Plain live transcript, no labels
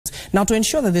Now, to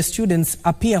ensure that the students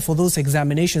appear for those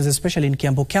examinations, especially in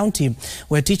Kiambu County,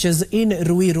 where teachers in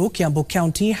Ruiru, Kiambu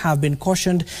County, have been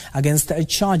cautioned against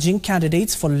charging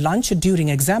candidates for lunch during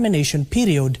examination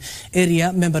period.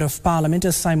 Area Member of Parliament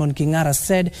Simon Kingara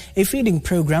said a feeding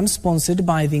program sponsored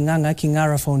by the Nganga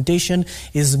Kingara Foundation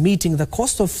is meeting the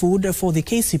cost of food for the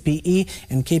KCPE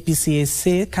and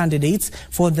KPCSA candidates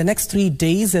for the next 3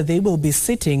 days they will be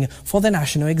sitting for the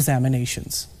national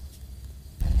examinations.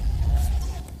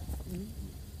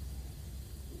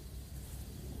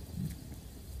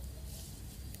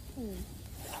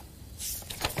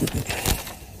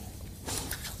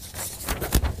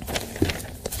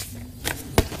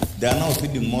 They are now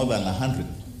feeding more than 100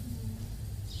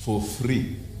 for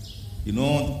free, you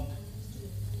know.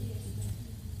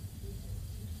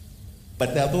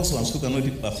 But there are those ones who cannot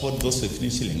afford those 15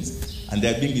 shillings, and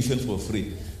they are being given for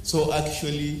free. So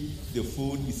actually, the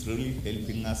food is really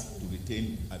helping us to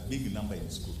retain a big number in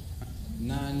school.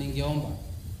 Na ningeomba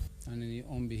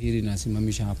ombi hili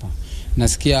nasimamisha hapa.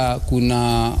 Nasikia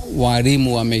kuna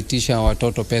walimu wameitisha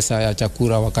watoto pesa ya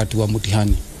chakula wakati wa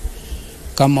mtihani.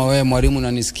 Kama wewe mwalimu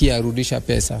unanisikia, rudisha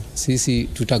pesa. Sisi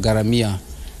tutagharamia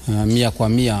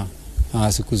 100%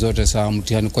 siku zote za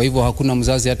mtihani. Kwa hivyo hakuna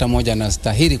mzazi hata mmoja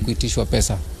anastahili kuitishwa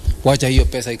pesa. Wacha hiyo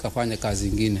pesa ikafanye kazi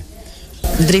nyingine.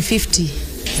 350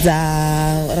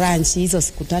 za ranch hizo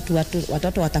siku 3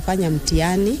 watoto watafanya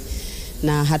mtihani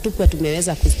na hatukuwa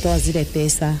tumeweza kutoa zile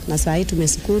pesa, na sasa hii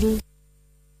tumeshukuru.